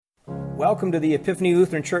Welcome to the Epiphany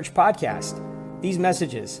Lutheran Church podcast. These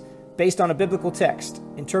messages, based on a biblical text,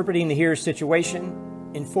 interpreting the hearer's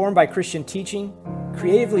situation, informed by Christian teaching,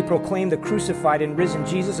 creatively proclaim the crucified and risen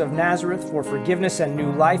Jesus of Nazareth for forgiveness and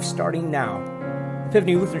new life starting now.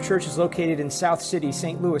 Epiphany Lutheran Church is located in South City,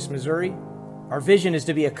 St. Louis, Missouri. Our vision is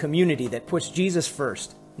to be a community that puts Jesus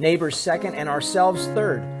first, neighbors second, and ourselves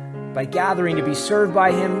third, by gathering to be served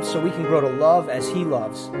by Him so we can grow to love as He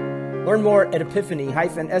loves. Learn more at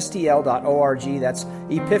epiphany-stl.org. That's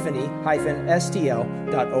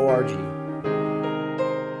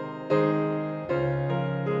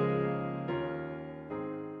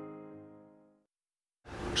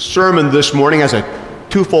Sermon this morning has a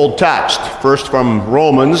twofold text. First from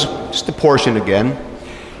Romans, just a portion again.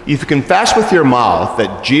 If you confess with your mouth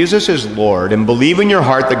that Jesus is Lord and believe in your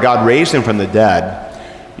heart that God raised Him from the dead,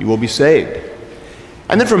 you will be saved.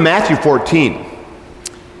 And then from Matthew 14.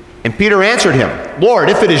 And Peter answered him, Lord,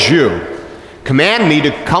 if it is you, command me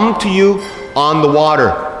to come to you on the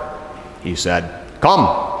water. He said, come.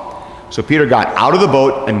 So Peter got out of the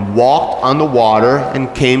boat and walked on the water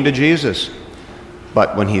and came to Jesus.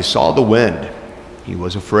 But when he saw the wind, he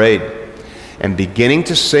was afraid. And beginning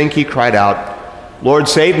to sink, he cried out, Lord,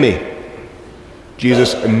 save me.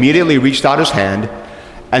 Jesus immediately reached out his hand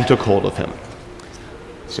and took hold of him.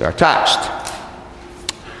 See our text.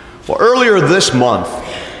 Well, earlier this month,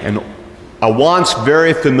 and a once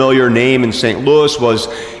very familiar name in St. Louis was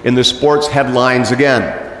in the sports headlines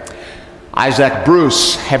again. Isaac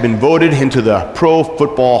Bruce had been voted into the Pro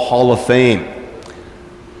Football Hall of Fame.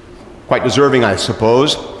 Quite deserving, I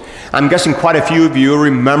suppose. I'm guessing quite a few of you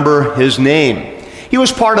remember his name. He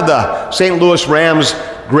was part of the St. Louis Rams'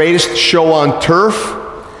 greatest show on turf.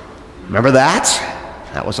 Remember that?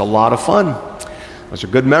 That was a lot of fun. Those are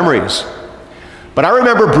good memories. But I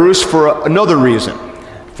remember Bruce for another reason.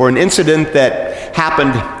 For an incident that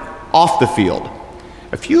happened off the field.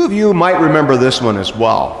 A few of you might remember this one as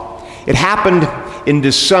well. It happened in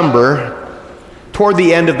December, toward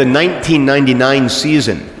the end of the 1999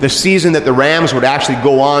 season, the season that the Rams would actually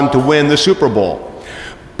go on to win the Super Bowl.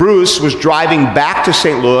 Bruce was driving back to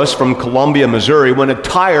St. Louis from Columbia, Missouri, when a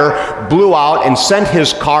tire blew out and sent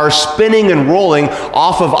his car spinning and rolling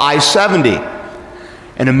off of I-70.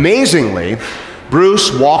 And amazingly,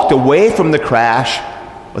 Bruce walked away from the crash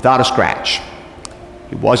without a scratch.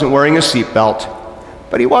 He wasn't wearing a seatbelt,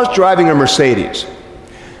 but he was driving a Mercedes.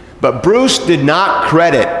 But Bruce did not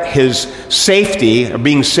credit his safety or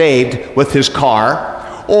being saved with his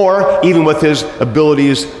car or even with his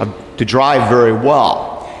abilities to drive very well.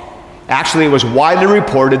 Actually, it was widely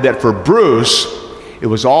reported that for Bruce, it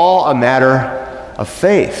was all a matter of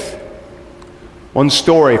faith. One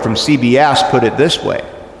story from CBS put it this way.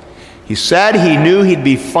 He said he knew he'd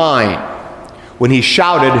be fine when he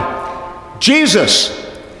shouted, Jesus,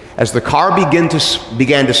 as the car began to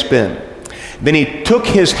spin. Then he took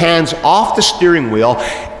his hands off the steering wheel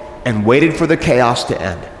and waited for the chaos to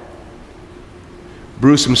end.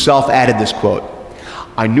 Bruce himself added this quote,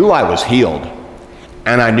 I knew I was healed,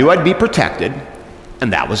 and I knew I'd be protected,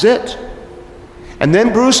 and that was it. And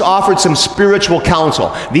then Bruce offered some spiritual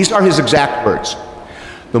counsel. These are his exact words.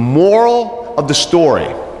 The moral of the story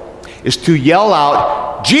is to yell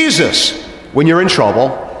out, Jesus, when you're in trouble.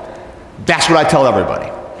 That's what I tell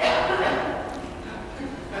everybody.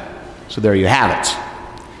 So there you have it.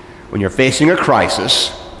 When you're facing a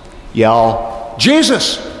crisis, yell,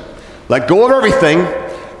 Jesus! Let go of everything,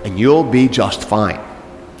 and you'll be just fine.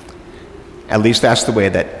 At least that's the way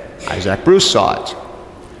that Isaac Bruce saw it.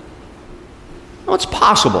 Now, it's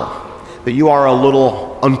possible that you are a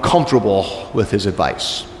little uncomfortable with his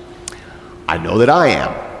advice. I know that I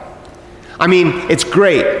am. I mean, it's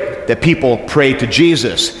great that people pray to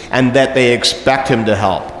Jesus and that they expect Him to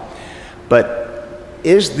help. But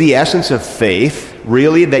is the essence of faith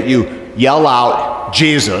really that you yell out,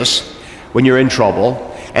 Jesus, when you're in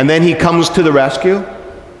trouble, and then He comes to the rescue?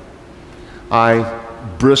 I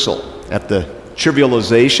bristle at the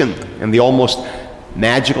trivialization and the almost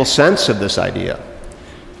magical sense of this idea.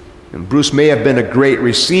 And Bruce may have been a great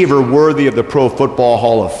receiver worthy of the Pro Football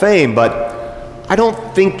Hall of Fame, but I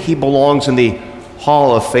don't think he belongs in the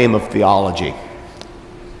Hall of Fame of theology.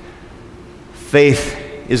 Faith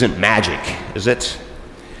isn't magic, is it?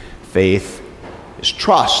 Faith is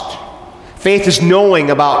trust. Faith is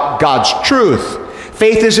knowing about God's truth.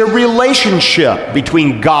 Faith is a relationship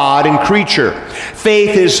between God and creature.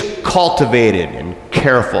 Faith is cultivated and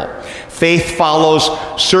careful. Faith follows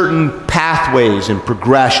certain pathways and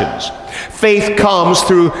progressions. Faith comes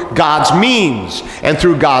through God's means and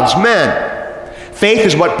through God's men. Faith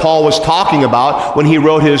is what Paul was talking about when he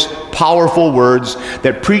wrote his powerful words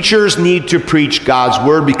that preachers need to preach God's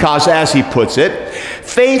word because, as he puts it,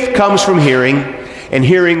 faith comes from hearing, and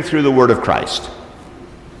hearing through the word of Christ.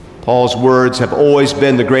 Paul's words have always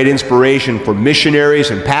been the great inspiration for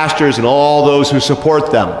missionaries and pastors and all those who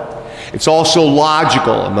support them. It's also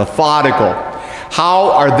logical and methodical.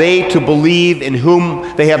 How are they to believe in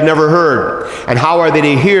whom they have never heard? And how are they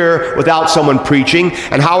to hear without someone preaching?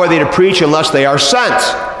 And how are they to preach unless they are sent?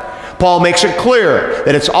 Paul makes it clear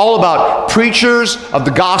that it's all about preachers of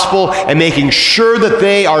the gospel and making sure that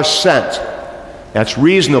they are sent. That's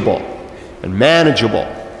reasonable and manageable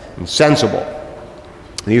and sensible.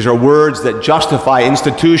 These are words that justify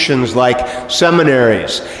institutions like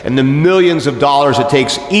seminaries and the millions of dollars it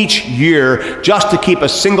takes each year just to keep a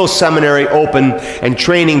single seminary open and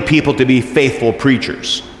training people to be faithful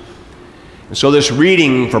preachers. And so this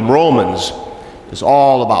reading from Romans is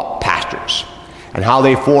all about pastors and how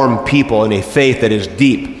they form people in a faith that is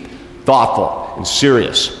deep, thoughtful, and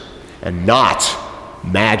serious, and not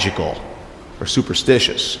magical or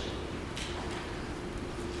superstitious.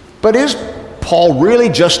 But is Paul really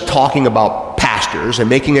just talking about pastors and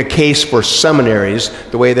making a case for seminaries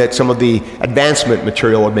the way that some of the advancement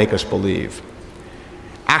material would make us believe?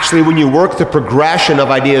 Actually, when you work the progression of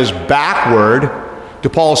ideas backward to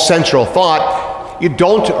Paul's central thought, you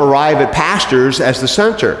don't arrive at pastors as the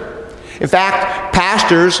center. In fact,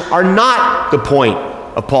 pastors are not the point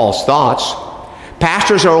of Paul's thoughts.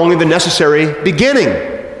 Pastors are only the necessary beginning.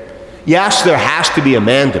 Yes, there has to be a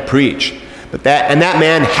man to preach, but that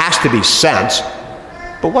man has to be sent.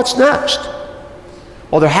 But what's next?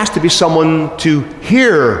 Well, there has to be someone to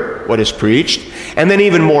hear what is preached, and then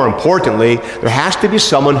even more importantly, there has to be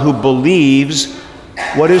someone who believes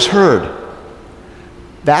what is heard.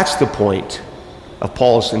 That's the point of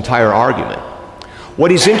Paul's entire argument.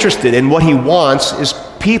 What he's interested in, what he wants, is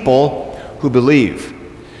people who believe.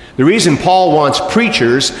 The reason Paul wants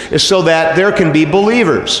preachers is so that there can be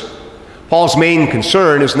believers. Paul's main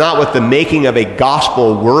concern is not with the making of a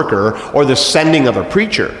gospel worker or the sending of a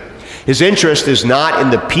preacher. His interest is not in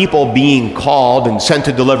the people being called and sent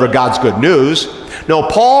to deliver God's good news. No,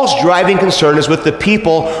 Paul's driving concern is with the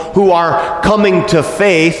people who are coming to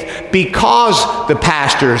faith because the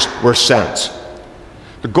pastors were sent.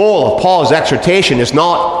 The goal of Paul's exhortation is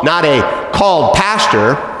not a called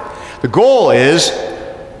pastor. The goal is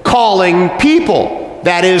calling people.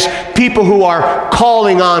 That is, people who are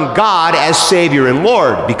calling on God as Savior and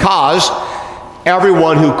Lord, because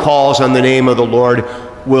everyone who calls on the name of the Lord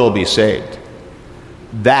will be saved.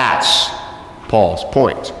 That's Paul's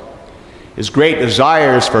point. His great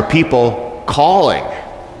desire is for people calling,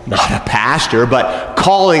 not a pastor, but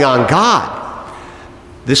calling on God.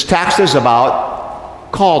 This text is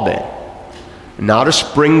about call day, not a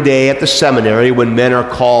spring day at the seminary when men are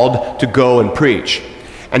called to go and preach,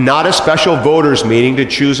 and not a special voters meeting to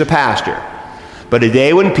choose a pastor, but a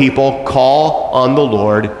day when people call on the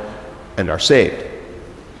Lord and are saved.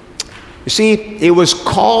 You see, it was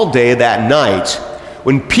call day that night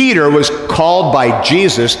when Peter was called by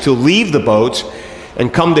Jesus to leave the boat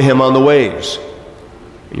and come to him on the waves.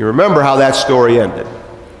 And you remember how that story ended.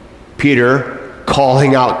 Peter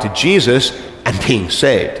calling out to Jesus and being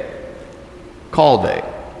saved. Call day.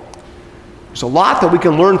 There's a lot that we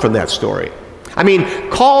can learn from that story. I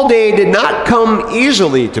mean, call day did not come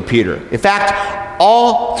easily to Peter. In fact,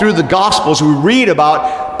 all through the Gospels, we read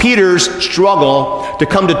about Peter's struggle to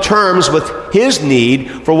come to terms with his need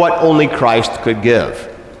for what only Christ could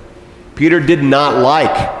give. Peter did not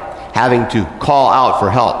like having to call out for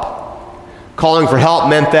help. Calling for help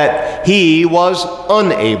meant that he was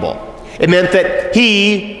unable. It meant that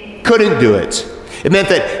he couldn't do it. It meant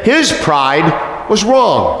that his pride was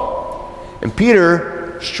wrong. And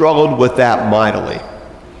Peter struggled with that mightily.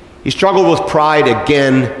 He struggled with pride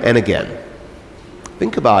again and again.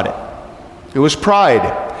 Think about it. It was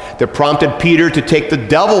pride that prompted Peter to take the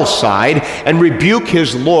devil's side and rebuke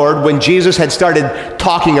his Lord when Jesus had started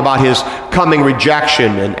talking about his coming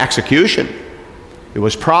rejection and execution. It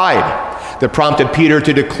was pride that prompted Peter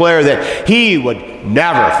to declare that he would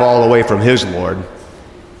never fall away from his Lord.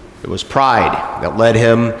 It was pride that led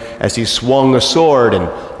him as he swung a sword and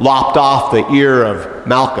lopped off the ear of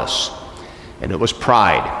Malchus. And it was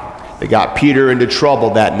pride that got Peter into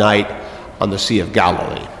trouble that night on the Sea of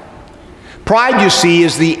Galilee. Pride, you see,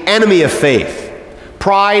 is the enemy of faith.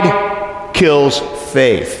 Pride kills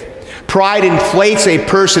faith. Pride inflates a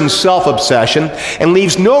person's self-obsession and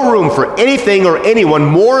leaves no room for anything or anyone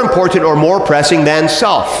more important or more pressing than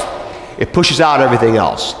self. It pushes out everything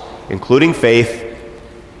else, including faith,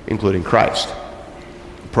 including Christ.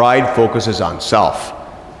 Pride focuses on self.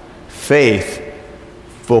 Faith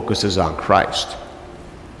focuses on Christ.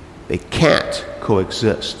 They can't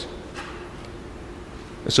coexist.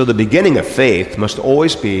 And so the beginning of faith must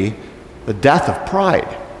always be the death of pride.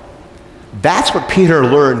 That's what Peter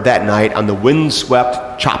learned that night on the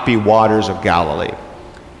windswept, choppy waters of Galilee.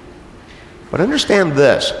 But understand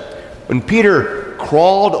this. When Peter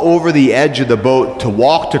crawled over the edge of the boat to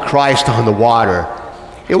walk to Christ on the water,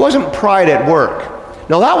 it wasn't pride at work.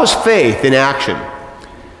 Now, that was faith in action.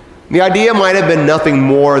 The idea might have been nothing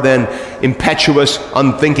more than impetuous,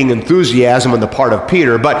 unthinking enthusiasm on the part of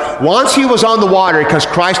Peter, but once he was on the water because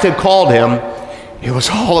Christ had called him, it was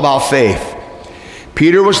all about faith.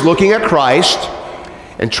 Peter was looking at Christ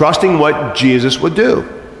and trusting what Jesus would do.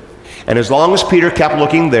 And as long as Peter kept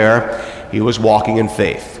looking there, he was walking in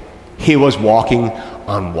faith. He was walking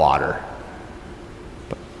on water.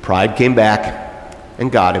 But pride came back and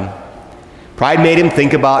got him. Pride made him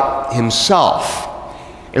think about himself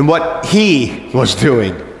and what he was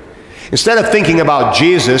doing, instead of thinking about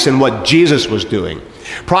Jesus and what Jesus was doing.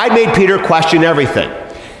 Pride made Peter question everything.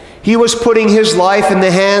 He was putting his life in the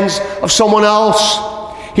hands of someone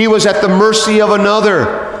else. He was at the mercy of another.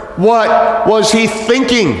 What was he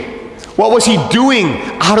thinking? What was he doing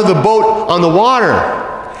out of the boat on the water?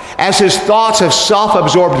 As his thoughts of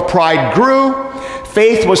self-absorbed pride grew,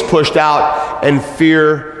 faith was pushed out and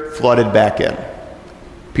fear flooded back in.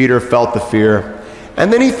 Peter felt the fear,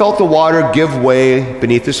 and then he felt the water give way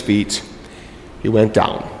beneath his feet. He went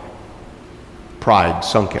down. Pride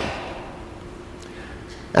sunk him.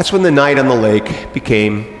 That's when the night on the lake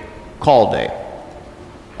became call day.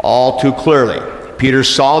 All too clearly, Peter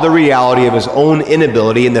saw the reality of his own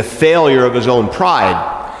inability and the failure of his own pride.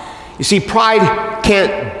 You see, pride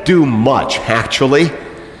can't do much, actually.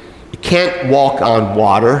 It can't walk on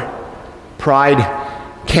water. Pride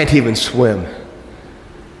can't even swim.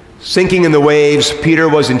 Sinking in the waves, Peter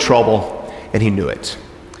was in trouble, and he knew it.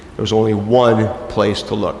 There was only one place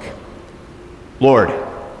to look. Lord,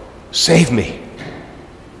 save me.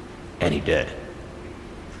 And he did.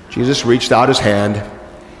 Jesus reached out his hand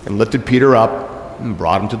and lifted Peter up and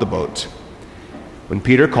brought him to the boat. When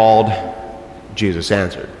Peter called, Jesus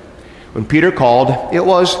answered. When Peter called, it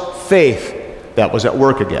was faith that was at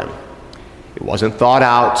work again. It wasn't thought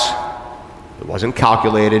out. It wasn't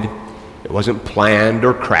calculated. It wasn't planned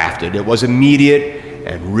or crafted. It was immediate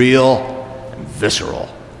and real and visceral.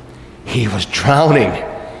 He was drowning.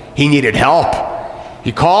 He needed help.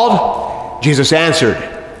 He called. Jesus answered.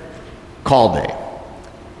 Call day.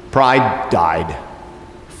 Pride died.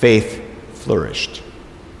 Faith flourished.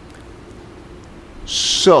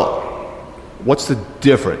 So, what's the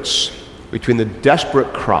difference between the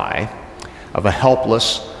desperate cry of a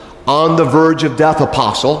helpless, on the verge of death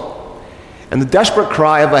apostle and the desperate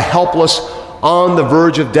cry of a helpless, on the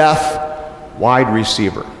verge of death wide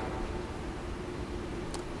receiver?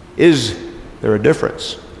 Is there a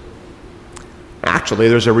difference? Actually,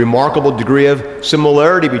 there's a remarkable degree of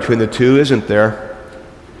similarity between the two, isn't there?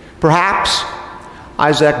 Perhaps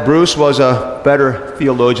Isaac Bruce was a better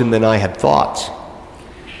theologian than I had thought.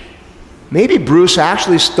 Maybe Bruce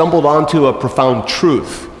actually stumbled onto a profound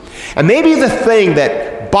truth. And maybe the thing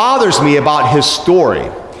that bothers me about his story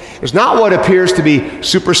is not what appears to be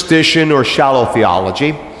superstition or shallow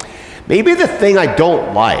theology. Maybe the thing I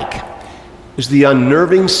don't like is the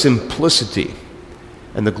unnerving simplicity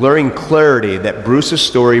and the glaring clarity that Bruce's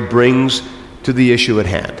story brings to the issue at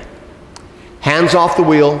hand. Hands off the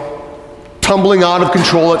wheel, tumbling out of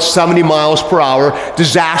control at 70 miles per hour,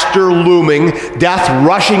 disaster looming, death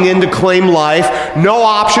rushing in to claim life, no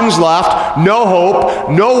options left, no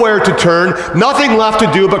hope, nowhere to turn, nothing left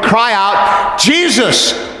to do but cry out,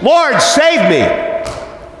 Jesus, Lord, save me.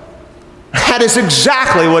 That is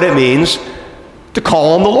exactly what it means to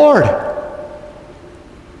call on the Lord.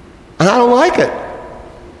 And I don't like it.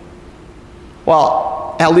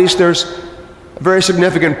 Well, at least there's a very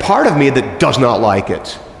significant part of me that does not like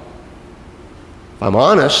it. If I'm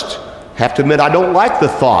honest, I have to admit I don't like the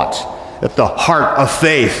thought that the heart of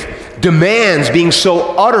faith demands being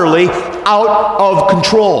so utterly out of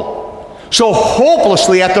control, so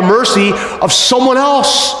hopelessly at the mercy of someone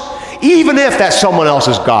else, even if that someone else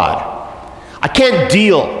is God. I can't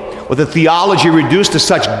deal with a theology reduced to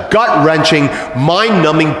such gut-wrenching,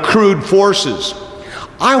 mind-numbing, crude forces.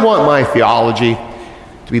 I want my theology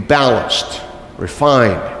to be balanced,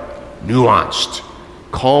 refined, nuanced,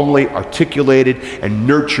 calmly articulated and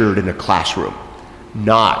nurtured in a classroom,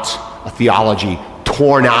 not a theology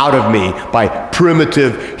torn out of me by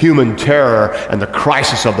primitive human terror and the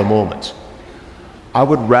crisis of the moment. I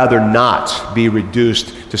would rather not be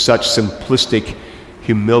reduced to such simplistic,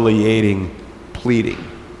 humiliating pleading.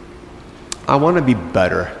 I want to be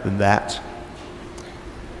better than that.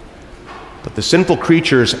 But the sinful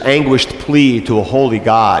creature's anguished plea to a holy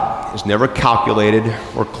God is never calculated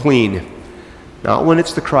or clean, not when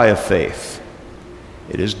it's the cry of faith.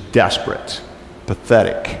 It is desperate,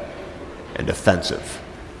 pathetic, and offensive.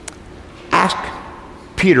 Ask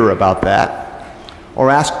Peter about that, or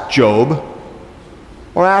ask Job,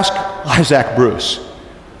 or ask Isaac Bruce.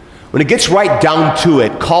 When it gets right down to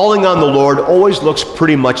it, calling on the Lord always looks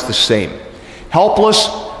pretty much the same. Helpless,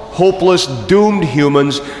 hopeless, doomed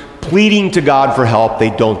humans pleading to God for help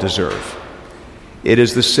they don't deserve. It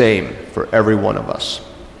is the same for every one of us.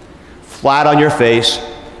 Flat on your face,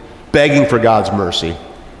 begging for God's mercy.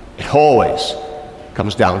 It always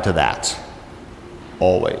comes down to that.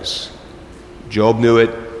 Always. Job knew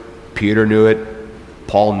it, Peter knew it,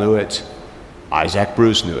 Paul knew it, Isaac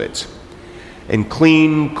Bruce knew it. And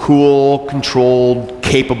clean, cool, controlled,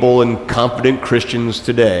 capable, and confident Christians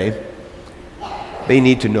today, they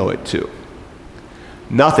need to know it too.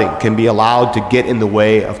 Nothing can be allowed to get in the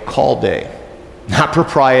way of call day. Not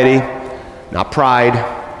propriety, not pride,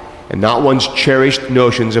 and not one's cherished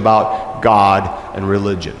notions about God and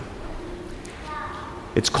religion.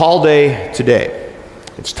 It's call day today.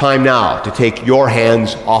 It's time now to take your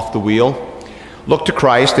hands off the wheel, look to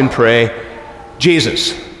Christ and pray,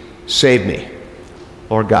 Jesus, save me.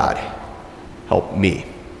 Lord God, help me.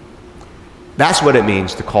 That's what it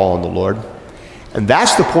means to call on the Lord. And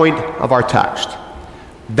that's the point of our text.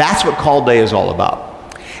 That's what call day is all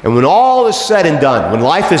about. And when all is said and done, when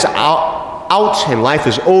life is out and life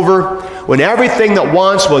is over, when everything that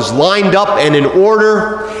once was lined up and in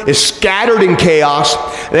order is scattered in chaos,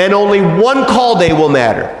 then only one call day will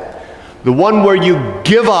matter. The one where you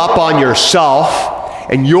give up on yourself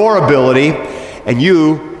and your ability and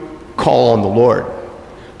you call on the Lord.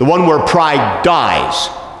 The one where pride dies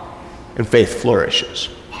and faith flourishes.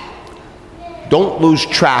 Don't lose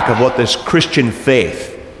track of what this Christian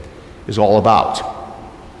faith is all about.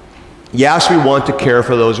 Yes, we want to care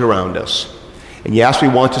for those around us. And yes, we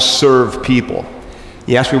want to serve people.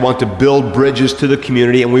 Yes, we want to build bridges to the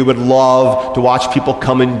community, and we would love to watch people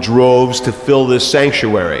come in droves to fill this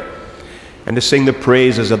sanctuary and to sing the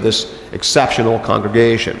praises of this exceptional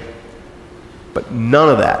congregation. But none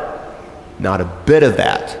of that, not a bit of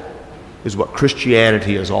that, is what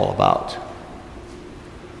Christianity is all about.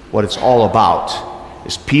 What it's all about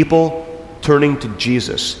is people turning to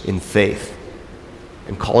Jesus in faith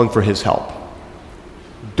and calling for his help.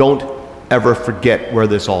 Don't ever forget where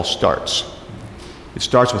this all starts. It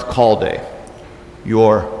starts with call day,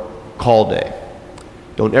 your call day.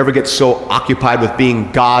 Don't ever get so occupied with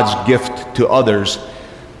being God's gift to others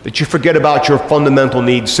that you forget about your fundamental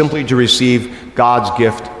need simply to receive God's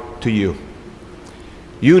gift to you.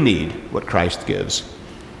 You need what Christ gives.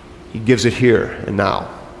 He gives it here and now.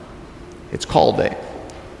 It's call day.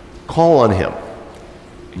 Call on him,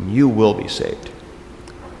 and you will be saved.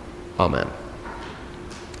 Amen.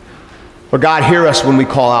 Lord God, hear us when we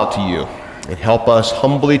call out to you, and help us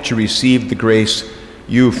humbly to receive the grace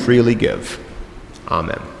you freely give.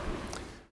 Amen.